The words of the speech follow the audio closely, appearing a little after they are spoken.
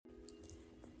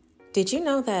Did you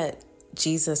know that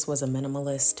Jesus was a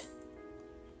minimalist?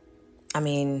 I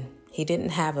mean, he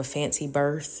didn't have a fancy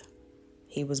birth.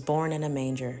 He was born in a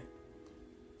manger.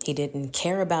 He didn't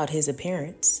care about his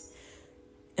appearance.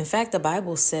 In fact, the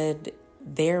Bible said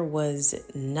there was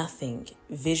nothing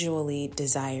visually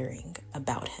desiring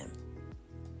about him.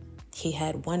 He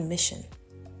had one mission,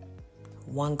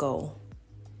 one goal.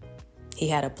 He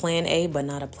had a plan A, but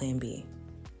not a plan B.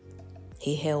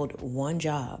 He held one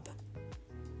job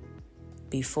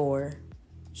before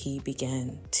he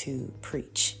began to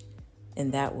preach,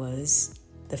 and that was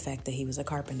the fact that he was a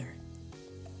carpenter.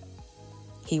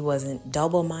 He wasn't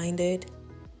double-minded,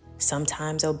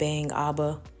 sometimes obeying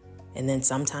Abba and then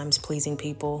sometimes pleasing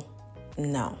people.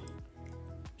 No,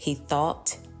 he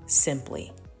thought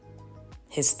simply.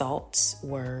 His thoughts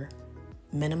were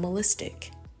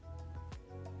minimalistic.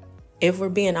 If we're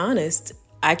being honest,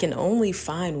 I can only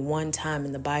find one time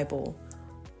in the Bible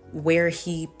where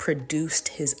he produced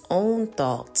his own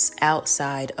thoughts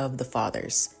outside of the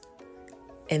Father's.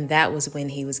 And that was when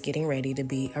he was getting ready to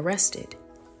be arrested.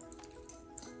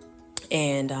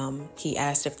 And he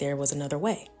asked if there was another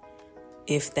way,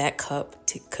 if that cup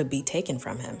could be taken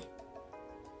from him.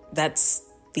 That's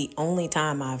the only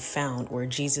time I've found where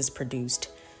Jesus produced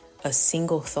a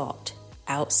single thought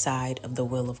outside of the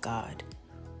will of God.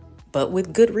 But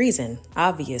with good reason,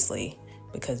 obviously,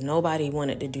 because nobody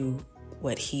wanted to do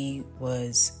what he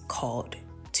was called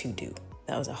to do.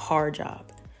 That was a hard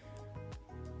job.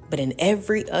 But in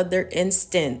every other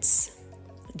instance,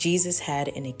 Jesus had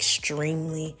an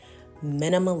extremely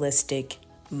minimalistic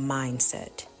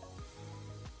mindset.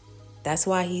 That's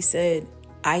why he said,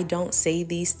 I don't say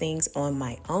these things on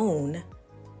my own.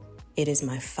 It is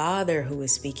my Father who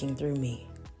is speaking through me.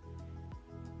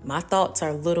 My thoughts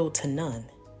are little to none,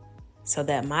 so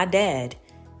that my dad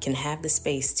can have the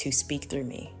space to speak through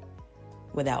me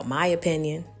without my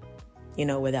opinion,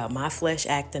 without my flesh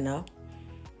acting up.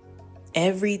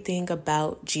 Everything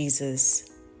about Jesus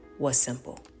was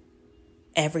simple.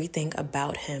 Everything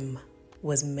about him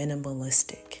was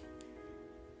minimalistic.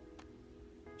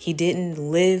 He didn't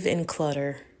live in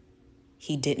clutter.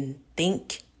 He didn't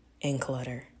think in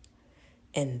clutter.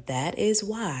 And that is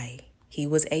why he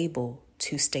was able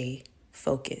to stay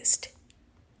focused.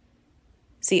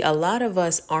 See, a lot of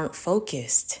us aren't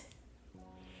focused.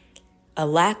 A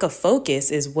lack of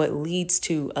focus is what leads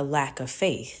to a lack of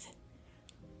faith.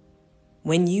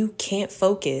 When you can't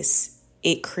focus,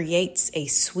 it creates a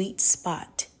sweet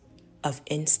spot of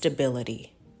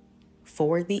instability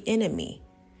for the enemy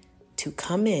to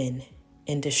come in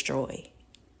and destroy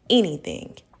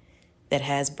anything that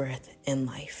has breath and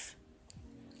life.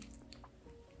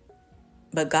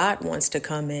 But God wants to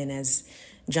come in, as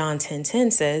John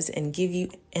 10:10 says, and give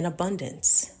you an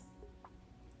abundance.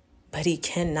 But he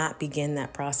cannot begin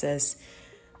that process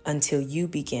until you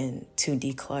begin to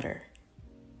declutter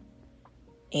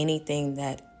anything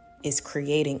that is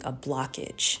creating a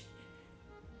blockage.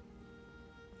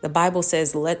 The Bible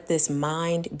says, let this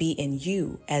mind be in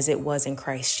you as it was in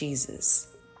Christ Jesus.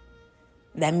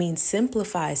 That means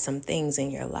simplify some things in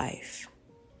your life,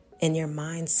 in your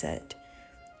mindset.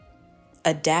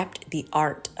 Adapt the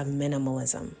art of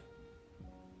minimalism.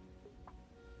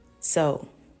 So,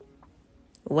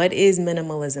 what is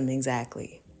minimalism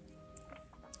exactly?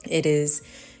 It is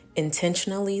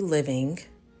intentionally living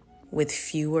with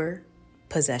fewer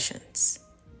possessions,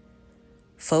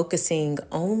 focusing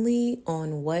only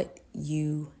on what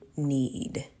you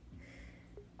need.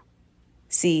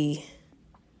 See,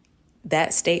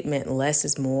 that statement, less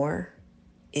is more,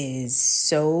 is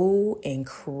so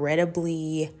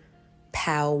incredibly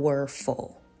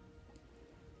powerful.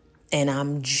 And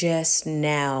I'm just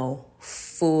now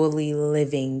fully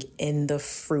living in the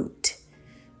fruit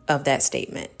of that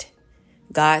statement.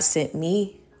 God sent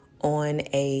me on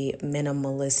a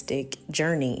minimalistic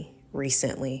journey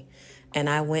recently, and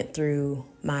I went through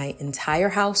my entire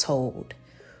household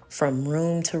from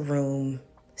room to room,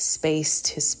 space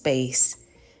to space,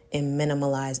 and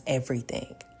minimalized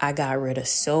everything. I got rid of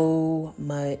so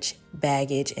much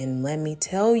baggage, and let me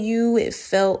tell you, it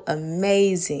felt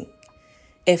amazing.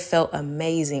 It felt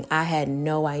amazing. I had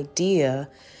no idea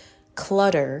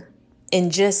clutter,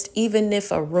 and just even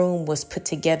if a room was put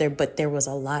together, but there was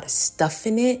a lot of stuff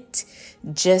in it,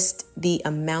 just the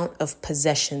amount of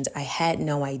possessions, I had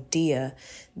no idea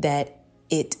that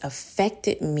it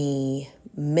affected me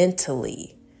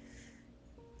mentally.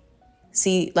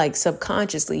 See, like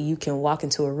subconsciously, you can walk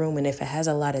into a room, and if it has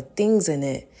a lot of things in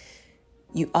it,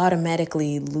 you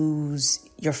automatically lose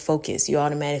your focus. You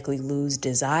automatically lose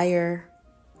desire.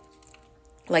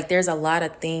 Like there's a lot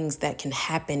of things that can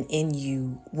happen in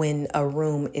you when a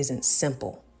room isn't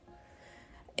simple.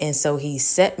 And so he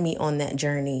set me on that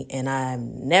journey, and I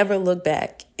never looked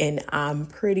back. And I'm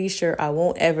pretty sure I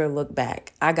won't ever look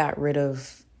back. I got rid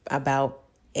of about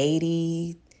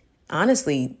 80,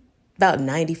 honestly, about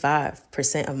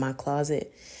 95% of my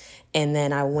closet. And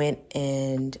then I went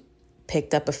and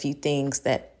picked up a few things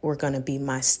that were going to be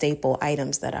my staple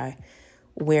items that I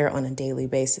wear on a daily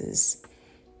basis.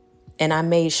 And I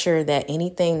made sure that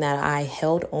anything that I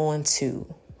held on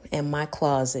to in my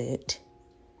closet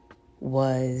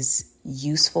was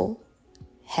useful,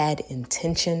 had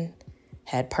intention,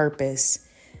 had purpose.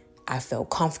 I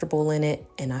felt comfortable in it,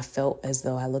 and I felt as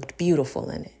though I looked beautiful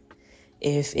in it.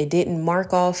 If it didn't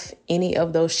mark off any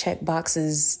of those check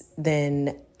boxes,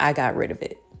 then I got rid of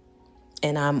it.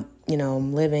 And I'm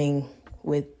living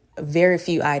with very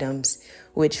few items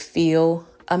which feel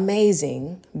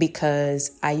amazing,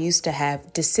 because I used to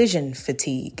have decision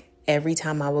fatigue every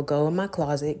time I would go in my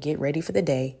closet, get ready for the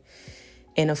day.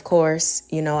 And of course,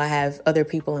 I have other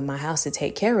people in my house to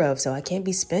take care of, so I can't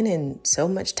be spending so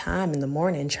much time in the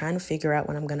morning trying to figure out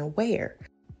what I'm going to wear.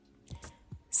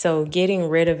 So getting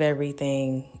rid of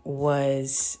everything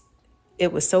was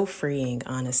so freeing,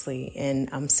 honestly. And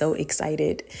I'm so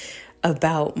excited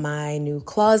about my new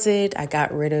closet. I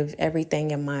got rid of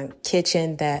everything in my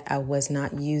kitchen that I was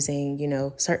not using,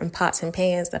 certain pots and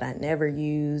pans that I never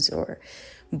use, or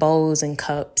bowls and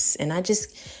cups. And I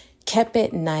just kept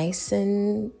it nice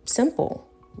and simple.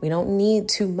 We don't need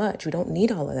too much. We don't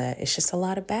need all of that. It's just a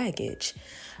lot of baggage.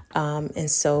 And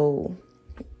so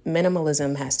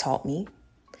minimalism has taught me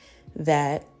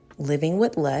that living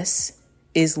with less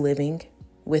is living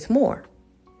with more.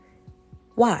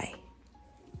 Why?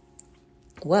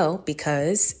 Well,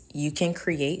 because you can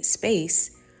create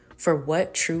space for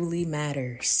what truly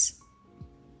matters.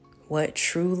 What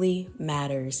truly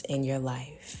matters in your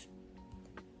life.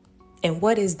 And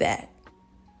what is that?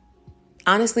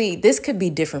 Honestly, this could be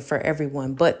different for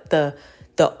everyone, but the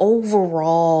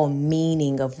overall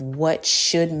meaning of what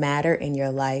should matter in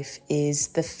your life is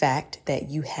the fact that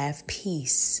you have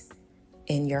peace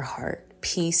in your heart,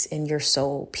 peace in your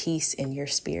soul, peace in your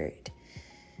spirit.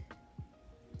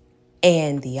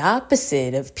 And the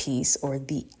opposite of peace, or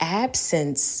the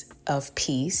absence of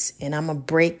peace, and I'm going to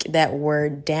break that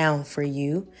word down for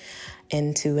you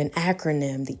into an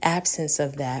acronym. The absence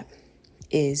of that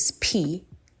is P,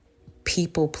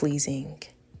 people pleasing.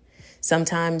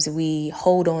 Sometimes we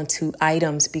hold on to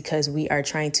items because we are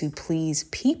trying to please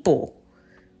people,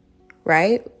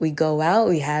 right? We go out,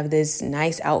 we have this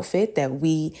nice outfit that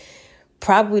we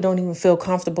probably don't even feel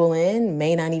comfortable in,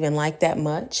 may not even like that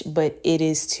much, but it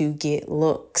is to get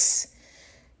looks.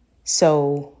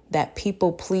 So that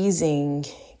people pleasing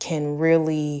can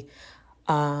really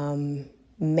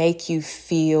make you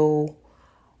feel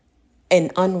an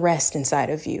unrest inside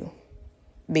of you,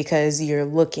 because you're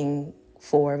looking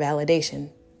for validation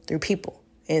through people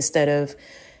instead of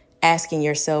asking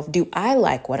yourself, do I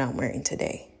like what I'm wearing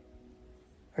today?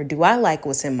 Or do I like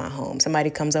what's in my home? Somebody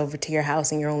comes over to your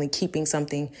house and you're only keeping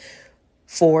something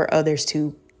for others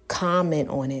to comment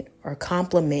on it or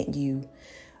compliment you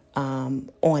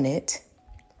on it.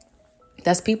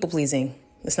 That's people pleasing.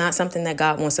 It's not something that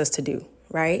God wants us to do,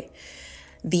 right?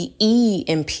 The E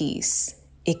in peace,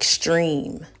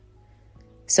 extreme.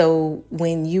 So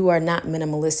when you are not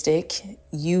minimalistic,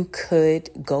 you could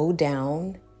go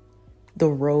down the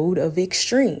road of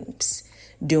extremes,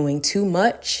 doing too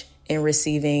much and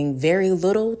receiving very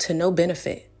little to no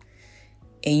benefit.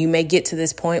 And you may get to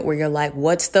this point where you're like,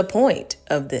 what's the point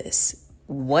of this?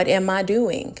 What am I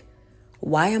doing?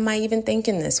 Why am I even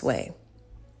thinking this way?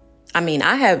 I mean,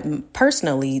 I have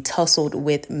personally tussled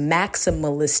with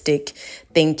maximalistic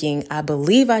thinking. I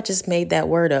believe I just made that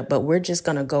word up, but we're just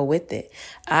going to go with it.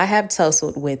 I have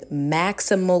tussled with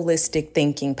maximalistic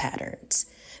thinking patterns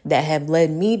that have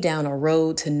led me down a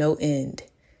road to no end.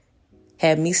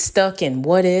 Had me stuck in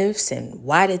what ifs and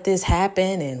why did this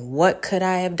happen and what could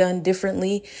I have done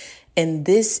differently? And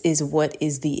this is what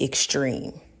is the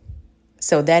extreme.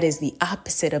 So that is the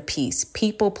opposite of peace.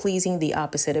 People pleasing, the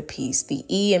opposite of peace. The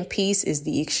E in peace is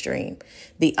the extreme,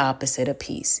 the opposite of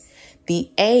peace. The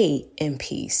A in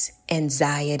peace,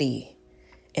 anxiety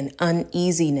and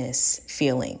uneasiness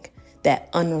feeling, that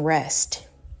unrest,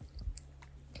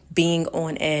 being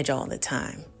on edge all the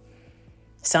time.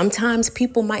 Sometimes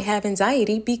people might have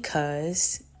anxiety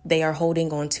because they are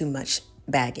holding on too much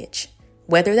baggage,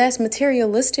 whether that's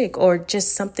materialistic or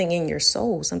just something in your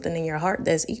soul, something in your heart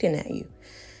that's eating at you.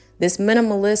 This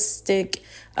minimalistic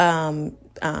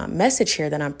message here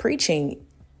that I'm preaching,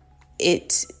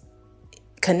 it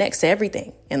connects to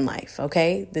everything in life,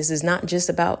 okay? This is not just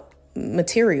about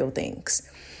material things.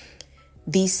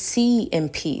 The C in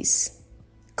peace,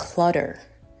 clutter.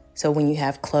 So when you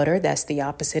have clutter, that's the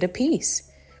opposite of peace,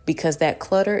 because that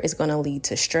clutter is going to lead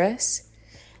to stress.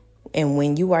 And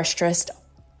when you are stressed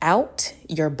out,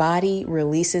 your body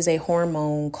releases a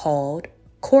hormone called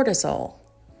cortisol.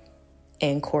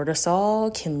 And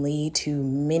cortisol can lead to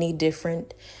many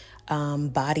different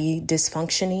body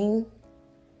dysfunctioning,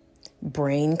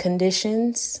 brain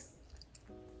conditions.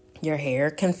 Your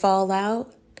hair can fall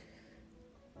out.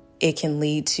 It can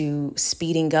lead to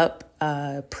speeding up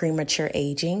premature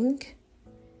aging.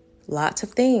 Lots of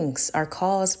things are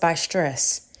caused by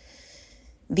stress.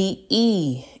 The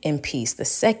E in peace, the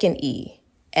second E,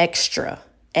 extra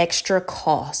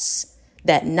costs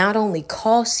that not only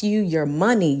costs you your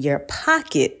money, your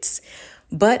pockets,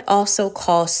 but also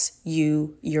costs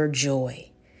you your joy,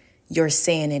 your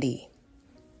sanity.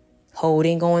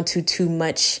 Holding on to too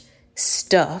much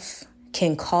stuff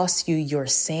can cost you your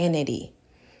sanity.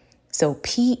 So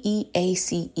PEACE,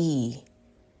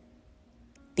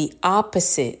 the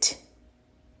opposite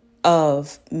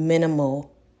of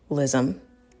minimalism,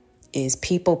 is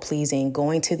people pleasing,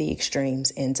 going to the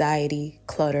extremes, anxiety,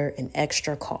 clutter, and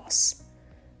extra costs.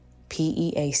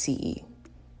 PEACE.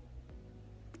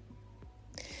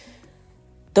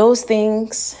 Those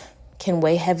things can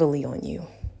weigh heavily on you.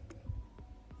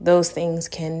 Those things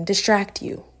can distract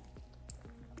you.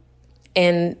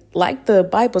 And like the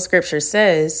Bible scripture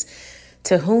says,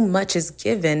 to whom much is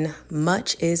given,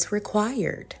 much is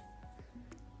required.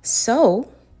 So,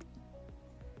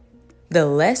 the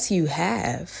less you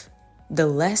have, the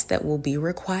less that will be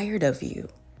required of you.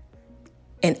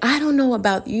 And I don't know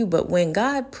about you, but when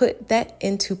God put that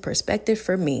into perspective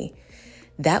for me,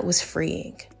 that was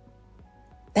freeing.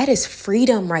 That is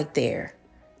freedom right there.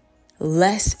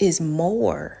 Less is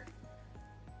more.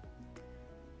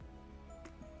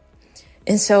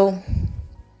 And so,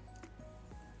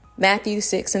 Matthew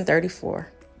 6:34,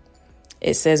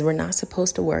 it says we're not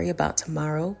supposed to worry about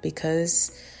tomorrow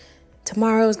because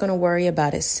tomorrow is going to worry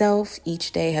about itself.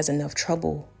 Each day has enough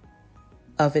trouble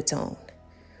of its own.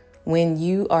 When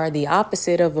you are the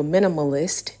opposite of a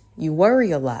minimalist, you worry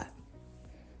a lot.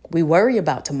 We worry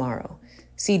about tomorrow.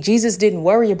 See, Jesus didn't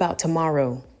worry about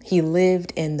tomorrow. He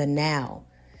lived in the now.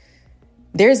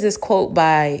 There's this quote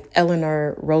by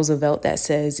Eleanor Roosevelt that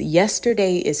says,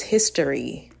 "Yesterday is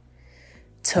history.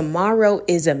 Tomorrow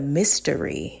is a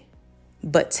mystery,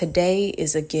 but today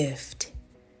is a gift."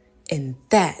 And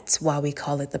that's why we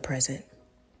call it the present.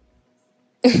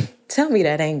 Tell me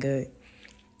that ain't good.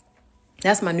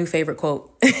 That's my new favorite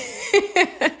quote.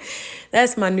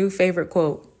 That's my new favorite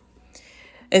quote.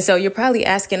 And so you're probably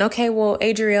asking, okay, well,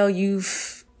 Adrielle,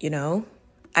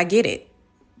 I get it.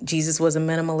 Jesus was a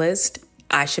minimalist.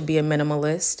 I should be a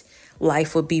minimalist.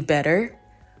 Life would be better.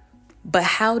 But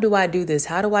how do I do this?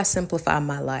 How do I simplify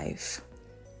my life?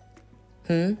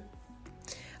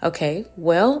 Okay,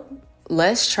 well,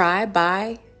 let's try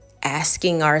by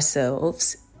asking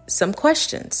ourselves some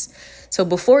questions. So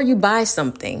before you buy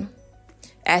something,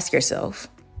 ask yourself,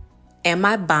 am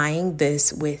I buying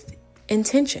this with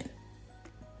intention?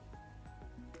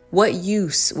 What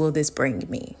use will this bring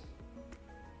me?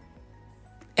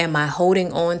 Am I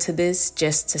holding on to this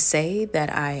just to say that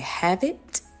I have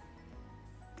it?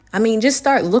 I mean, just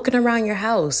start looking around your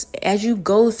house. As you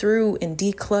go through and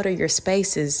declutter your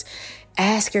spaces,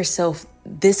 ask yourself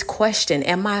this question.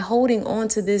 Am I holding on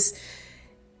to this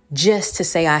just to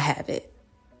say I have it?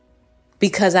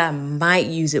 Because I might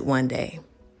use it one day.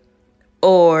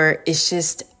 Or it's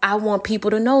just, I want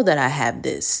people to know that I have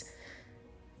this.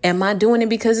 Am I doing it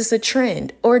because it's a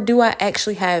trend? Or do I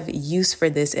actually have use for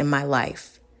this in my life?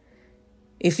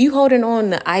 If you holding on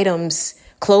to items,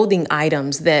 clothing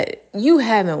items that you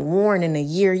haven't worn in a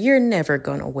year, you're never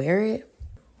going to wear it,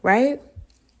 right?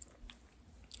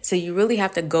 So you really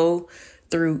have to go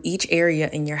through each area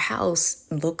in your house,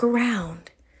 look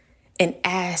around, and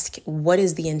ask, what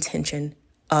is the intention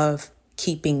of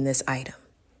keeping this item?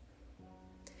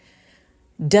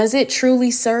 Does it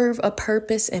truly serve a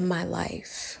purpose in my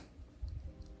life?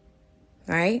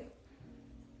 Right?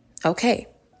 Okay.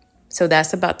 So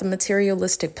that's about the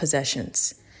materialistic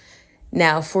possessions.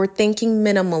 Now, if we're thinking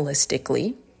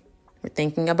minimalistically, we're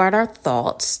thinking about our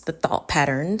thoughts, the thought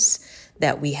patterns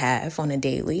that we have on a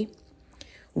daily.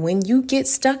 When you get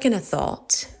stuck in a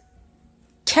thought,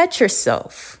 catch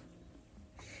yourself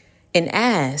and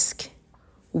ask,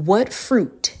 what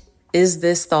fruit is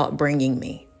this thought bringing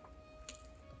me?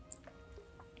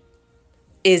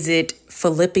 Is it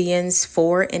Philippians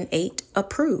 4:8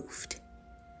 approved?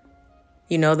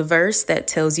 You know the verse that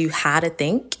tells you how to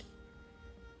think?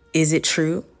 Is it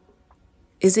true?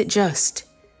 Is it just?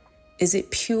 Is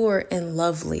it pure and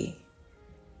lovely?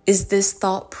 Is this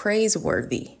thought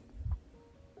praiseworthy?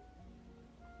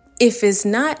 If it's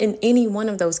not in any one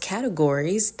of those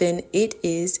categories, then it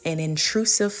is an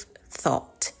intrusive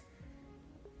thought.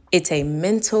 It's a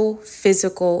mental,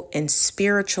 physical, and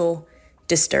spiritual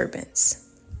disturbance.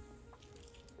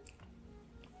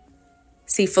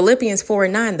 See, Philippians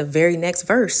 4:9, the very next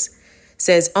verse,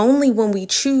 says, only when we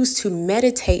choose to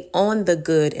meditate on the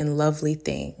good and lovely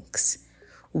things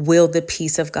will the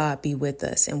peace of God be with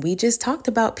us. And we just talked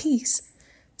about peace.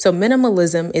 So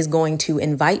minimalism is going to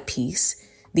invite peace.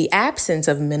 The absence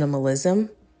of minimalism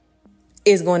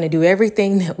is going to do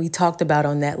everything that we talked about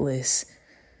on that list.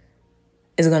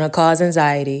 It's going to cause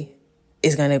anxiety.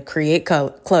 It's going to create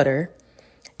clutter,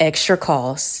 extra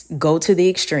costs, go to the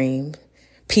extreme,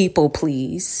 people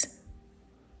please.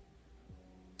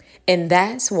 And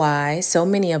that's why so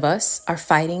many of us are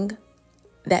fighting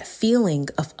that feeling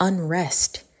of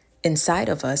unrest inside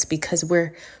of us, because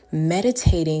we're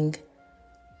meditating,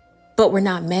 but we're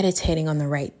not meditating on the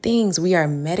right things. We are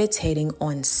meditating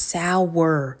on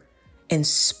sour and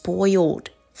spoiled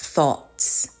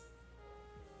thoughts.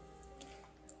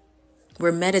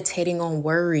 We're meditating on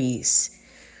worries.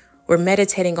 We're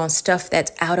meditating on stuff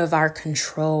that's out of our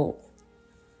control.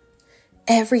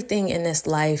 Everything in this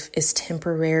life is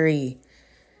temporary.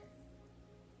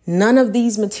 None of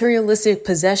these materialistic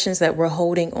possessions that we're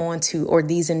holding on to, or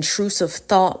these intrusive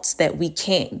thoughts that we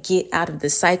can't get out of the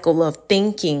cycle of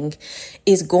thinking,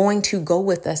 is going to go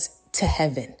with us to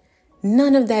heaven.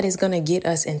 None of that is going to get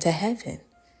us into heaven.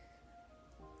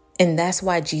 And that's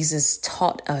why Jesus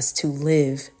taught us to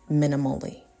live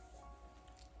minimally,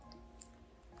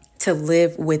 to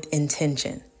live with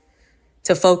intention,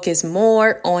 to focus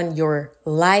more on your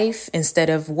life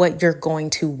instead of what you're going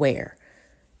to wear,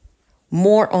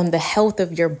 more on the health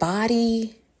of your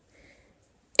body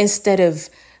instead of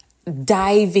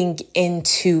diving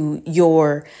into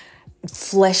your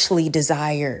fleshly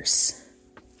desires,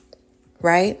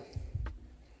 right?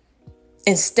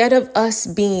 Instead of us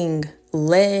being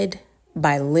led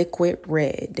by liquid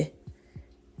red,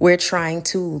 we're trying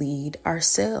to lead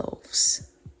ourselves.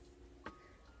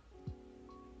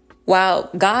 While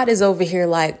God is over here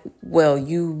like, well,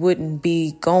 you wouldn't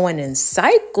be going in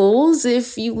cycles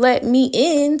if you let me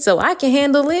in so I can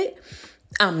handle it.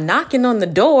 I'm knocking on the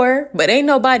door, but ain't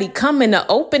nobody coming to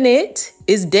open it.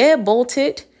 It's dead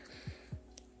bolted.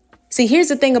 See, here's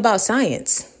the thing about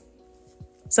science.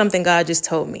 Something God just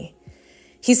told me.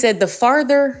 He said the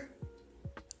farther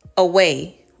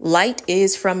away light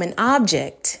is from an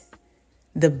object,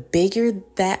 the bigger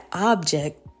that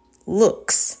object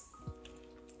looks.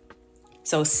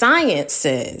 So science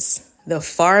says the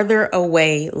farther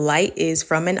away light is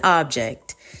from an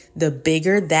object, the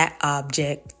bigger that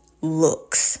object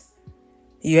looks.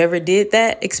 You ever did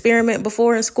that experiment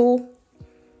before in school?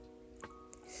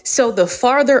 So the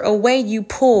farther away you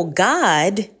pull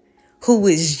God, who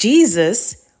is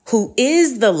Jesus, who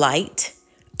is the light,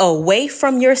 away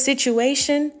from your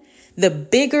situation, the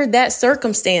bigger that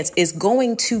circumstance is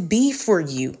going to be for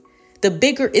you. The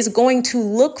bigger it's going to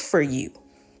look for you.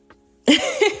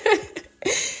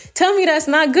 Tell me that's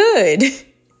not good.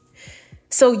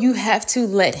 So you have to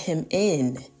let him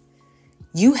in.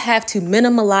 You have to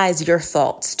minimalize your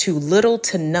thoughts to little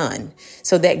to none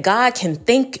so that God can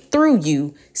think through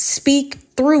you, speak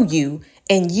through you,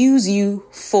 and use you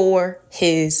for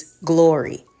his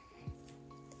glory.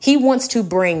 He wants to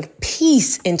bring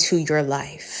peace into your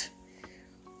life.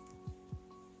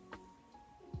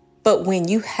 But when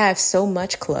you have so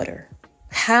much clutter,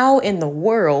 how in the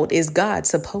world is God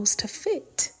supposed to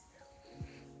fit?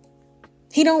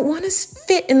 He don't want to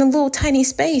fit in the little tiny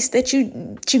space that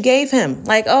you gave him.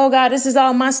 Like, oh God, this is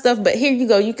all my stuff, but here you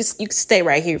go. You can stay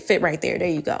right here, fit right there. There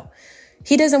you go.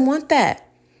 He doesn't want that.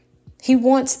 He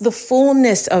wants the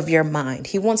fullness of your mind.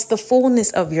 He wants the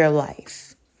fullness of your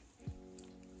life.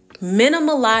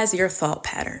 Minimalize your thought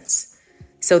patterns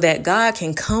so that God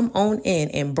can come on in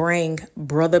and bring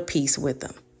brother peace with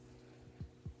them.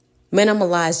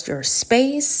 Minimalize your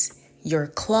space, your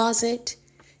closet,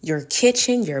 your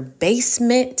kitchen, your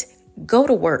basement. Go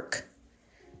to work.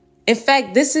 In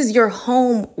fact, this is your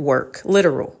homework,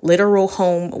 literal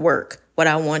homework. What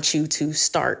I want you to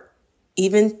start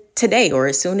even today or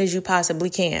as soon as you possibly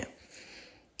can.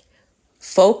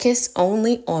 Focus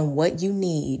only on what you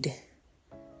need.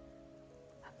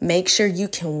 Make sure you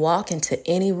can walk into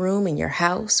any room in your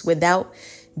house without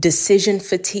decision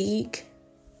fatigue.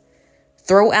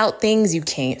 Throw out things you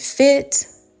can't fit,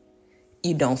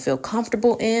 you don't feel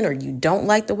comfortable in, or you don't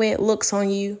like the way it looks on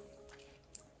you.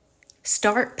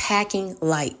 Start packing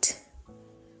light.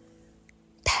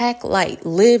 Pack light,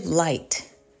 live light,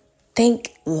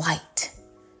 think light.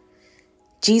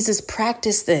 Jesus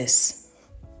practiced this.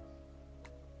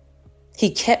 He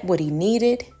kept what he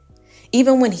needed.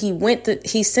 Even when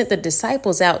he sent the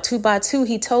disciples out 2 by 2,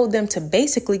 he told them to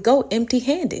basically go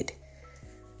empty-handed.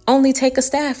 Only take a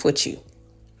staff with you.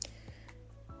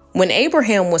 When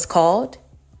Abraham was called,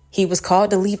 he was called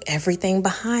to leave everything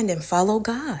behind and follow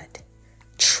God,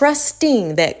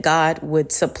 trusting that God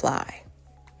would supply.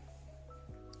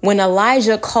 When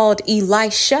Elijah called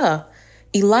Elisha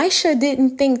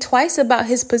didn't think twice about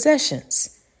his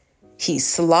possessions. He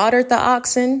slaughtered the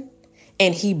oxen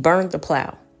and he burned the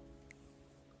plow.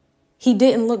 He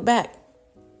didn't look back.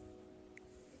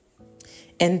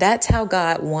 And that's how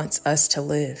God wants us to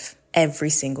live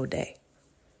every single day.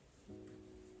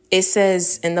 It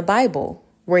says in the Bible,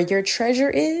 where your treasure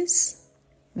is,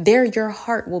 there your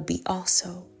heart will be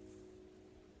also.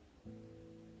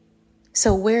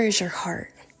 So where is your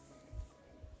heart?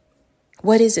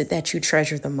 What is it that you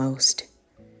treasure the most?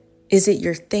 Is it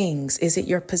your things? Is it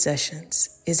your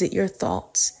possessions? Is it your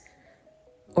thoughts?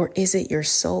 Or is it your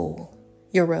soul,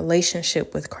 your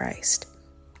relationship with Christ?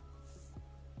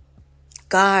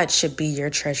 God should be your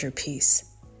treasure piece,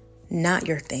 not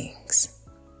your things,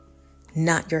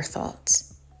 not your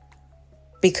thoughts.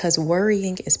 Because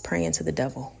worrying is praying to the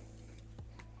devil.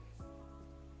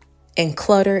 And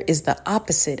clutter is the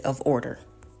opposite of order.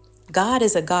 God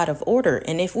is a God of order.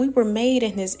 And if we were made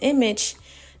in his image,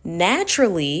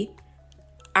 naturally,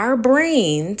 our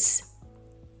brains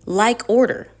like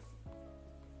order.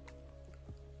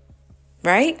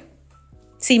 Right?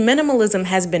 See, minimalism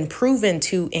has been proven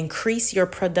to increase your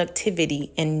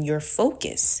productivity and your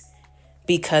focus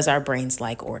because our brains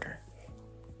like order.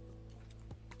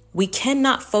 We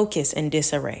cannot focus in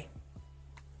disarray.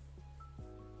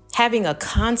 Having a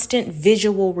constant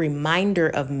visual reminder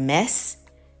of mess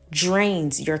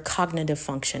drains your cognitive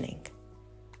functioning.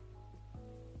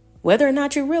 Whether or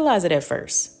not you realize it at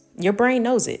first, your brain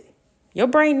knows it. Your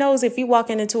brain knows if you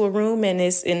walk into a room and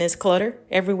it's clutter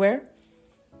everywhere.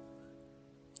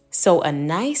 So a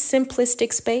nice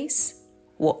simplistic space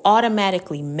will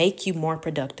automatically make you more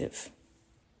productive.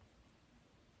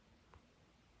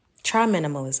 Try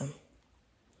minimalism.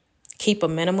 Keep a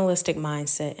minimalistic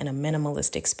mindset in a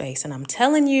minimalistic space. And I'm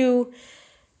telling you,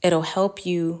 it'll help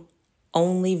you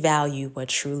only value what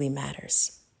truly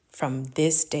matters from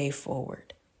this day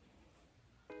forward,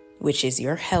 which is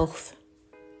your health,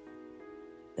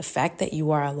 the fact that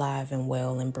you are alive and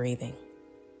well and breathing,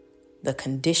 the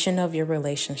condition of your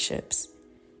relationships,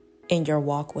 and your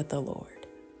walk with the Lord.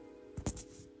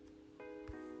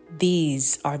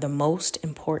 These are the most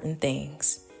important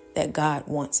things that God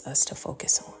wants us to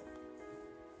focus on.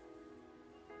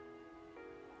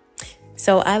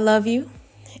 So I love you,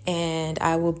 and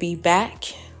I will be back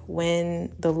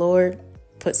when the Lord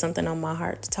puts something on my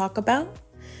heart to talk about.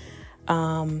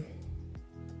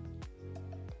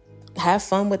 Have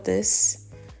fun with this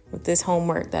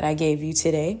homework that I gave you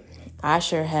today. I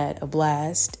sure had a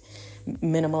blast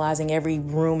minimalizing every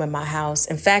room in my house.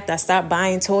 In fact, I stopped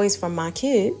buying toys from my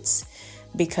kids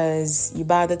because you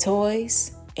buy the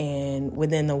toys and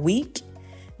within a week,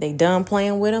 they done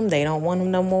playing with them. They don't want them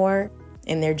no more.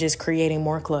 And they're just creating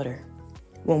more clutter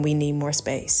when we need more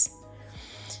space.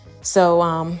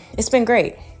 So it's been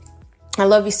great. I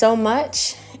love you so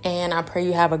much. And I pray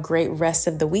you have a great rest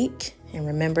of the week. And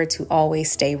remember to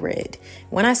always stay rooted.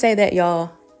 When I say that,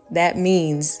 y'all, that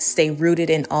means stay rooted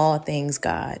in all things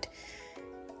God.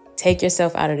 Take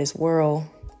yourself out of this world,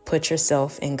 put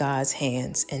yourself in God's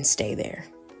hands, and stay there.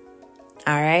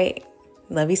 All right.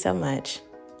 Love you so much.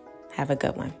 Have a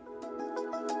good one.